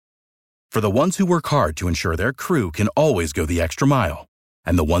For the ones who work hard to ensure their crew can always go the extra mile,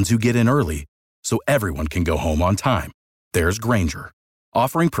 and the ones who get in early so everyone can go home on time, there's Grainger,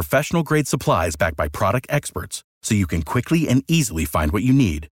 offering professional-grade supplies backed by product experts so you can quickly and easily find what you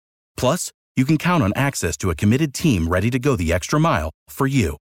need. Plus, you can count on access to a committed team ready to go the extra mile for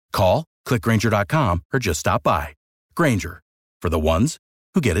you. Call, click Grainger.com, or just stop by. Grainger, for the ones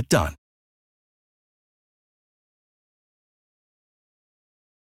who get it done.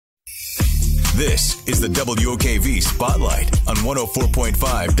 This is the WOKV Spotlight on 104.5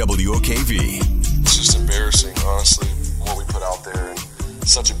 WOKV. It's just embarrassing, honestly, what we put out there. And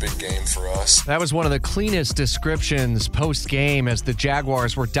such a big game for us. That was one of the cleanest descriptions post-game as the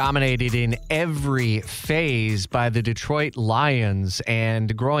Jaguars were dominated in every phase by the Detroit Lions.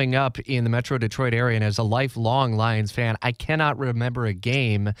 And growing up in the Metro Detroit area and as a lifelong Lions fan, I cannot remember a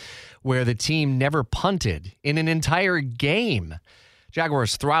game where the team never punted in an entire game.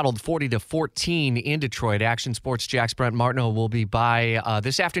 Jaguars throttled 40-14 in Detroit. Action Sports' Jax Brent Martineau will be by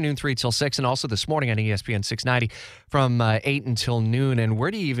this afternoon 3 till 6 and also this morning on ESPN 690 from 8 until noon. And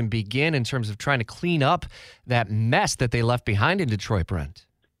where do you even begin in terms of trying to clean up that mess that they left behind in Detroit, Brent?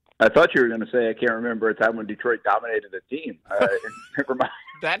 I thought you were going to say I can't remember a time when Detroit dominated a team. Never mind.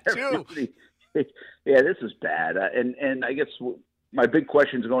 That too. Yeah, this is bad. And I guess my big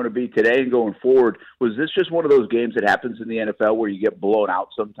question is going to be today and going forward, was this just one of those games that happens in the NFL where you get blown out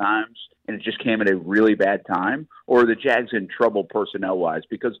sometimes and it just came at a really bad time? Or are the Jags in trouble personnel-wise?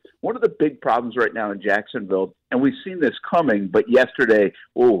 Because one of the big problems right now in Jacksonville, and we've seen this coming, but yesterday,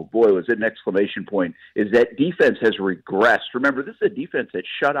 oh boy, was it an exclamation point, is that defense has regressed. Remember, this is a defense that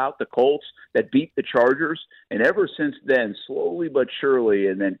shut out the Colts, that beat the Chargers, and ever since then, slowly but surely,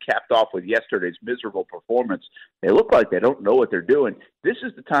 and then capped off with yesterday's miserable performance, they look like they don't know what they're doing. This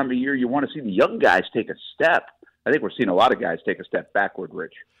is the time of year you want to see the young guys take a step. I think we're seeing a lot of guys take a step backward,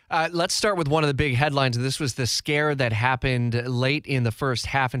 Rich. Let's start with one of the big headlines. This was the scare that happened late in the first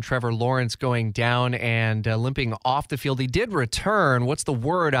half and Trevor Lawrence going down and limping off the field. He did return. What's the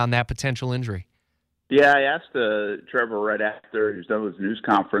word on that potential injury? Yeah, I asked Trevor right after he was done with his news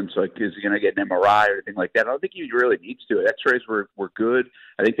conference, like, is he going to get an MRI or anything like that? I don't think he really needs to. X-rays were good.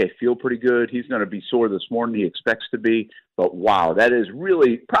 I think they feel pretty good. He's going to be sore this morning. He expects to be. But, wow, that is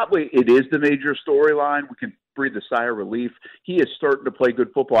really probably it is the major storyline. We can breathe a sigh of relief. He is starting to play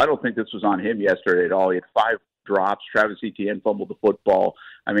good football. I don't think this was on him yesterday at all. He had 5 drops. Travis Etienne fumbled the football.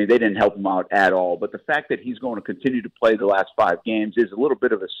 I mean, they didn't help him out at all. But the fact that he's going to continue to play the last 5 games is a little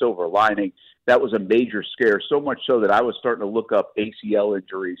bit of a silver lining. That was a major scare, so much so that I was starting to look up ACL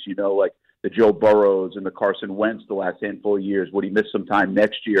injuries, you know, like the Joe Burrows and the Carson Wentz the last handful of years. Would he miss some time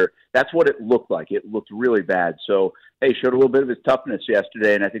next year? That's what it looked like. It looked really bad. So, hey, showed a little bit of his toughness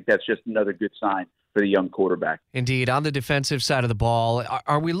yesterday, and I think that's just another good sign for the young quarterback. Indeed. On the defensive side of the ball,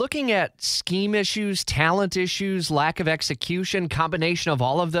 are we looking at scheme issues, talent issues, lack of execution, combination of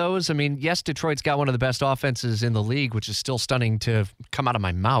all of those? I mean, yes, Detroit's got one of the best offenses in the league, which is still stunning to come out of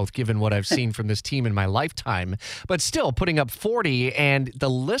my mouth given what I've seen from this team in my lifetime. But still, putting up 40 and the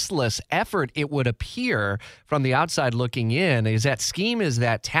listless effort, it would appear from the outside looking in. Is that scheme? Is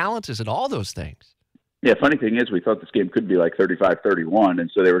that talent? Is it all those things? Yeah, funny thing is we thought this game could be like 35-31, and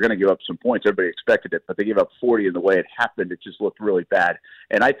so they were going to give up some points. Everybody expected it, but they gave up 40, and the way it happened, it just looked really bad.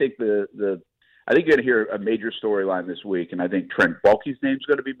 And I think I think you're going to hear a major storyline this week, and I think Trent Baalke's name is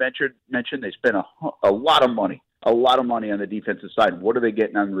going to be mentioned. They spent a lot of money on the defensive side. What are they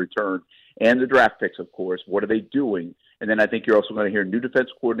getting on the return? And the draft picks, of course. What are they doing? And then I think you're also going to hear new defense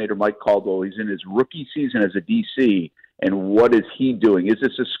coordinator Mike Caldwell. He's in his rookie season as a DC, and what is he doing? Is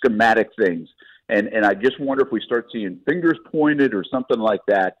this a schematic things? And I just wonder if we start seeing fingers pointed or something like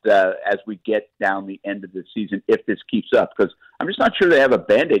that as we get down the end of the season, if this keeps up. Because I'm just not sure they have a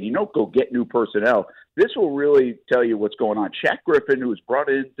Band-Aid. You don't go get new personnel. This will really tell you what's going on. Shaq Griffin, who was brought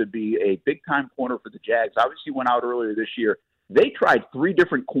in to be a big-time corner for the Jags, obviously went out earlier this year. They tried 3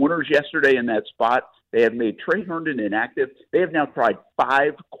 different corners yesterday in that spot. They have made Trey Herndon inactive. They have now tried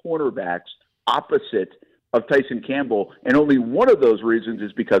 5 cornerbacks opposite of Tyson Campbell, and only one of those reasons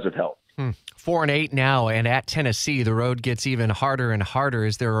is because of health. 4-8 now, and at Tennessee, the road gets even harder and harder.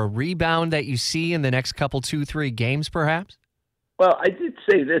 Is there a rebound that you see in the next couple, 2-3 games, perhaps? Well, I did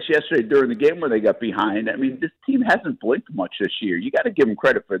say this yesterday during the game where they got behind. I mean, this team hasn't blinked much this year. You got to give them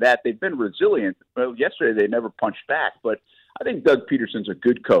credit for that. They've been resilient. Well, yesterday they never punched back, but I think Doug Peterson's a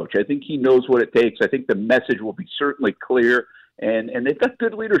good coach. I think he knows what it takes. I think the message will be certainly clear, and they've got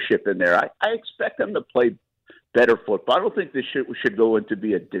good leadership in there. I expect them to play better football. I don't think this should go into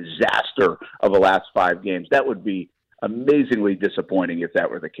be a disaster of the last 5 games. That would be amazingly disappointing if that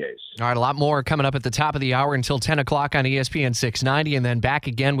were the case. All right, a lot more coming up at the top of the hour until 10 o'clock on ESPN 690, and then back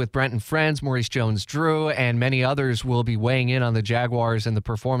again with Brent and Friends. Maurice Jones-Drew and many others will be weighing in on the Jaguars and the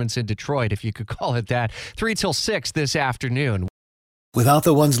performance in Detroit, if you could call it that, 3 till 6 this afternoon. Without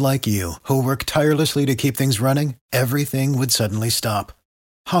the ones like you, who work tirelessly to keep things running, everything would suddenly stop.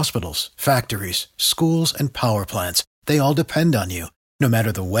 Hospitals, factories, schools, and power plants, they all depend on you. No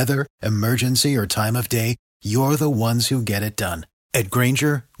matter the weather, emergency, or time of day, you're the ones who get it done. At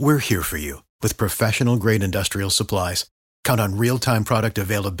Grainger, we're here for you with professional-grade industrial supplies. Count on real-time product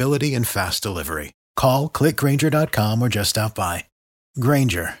availability and fast delivery. Call, click Grainger.com, or just stop by.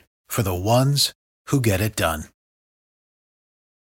 Grainger, for the ones who get it done.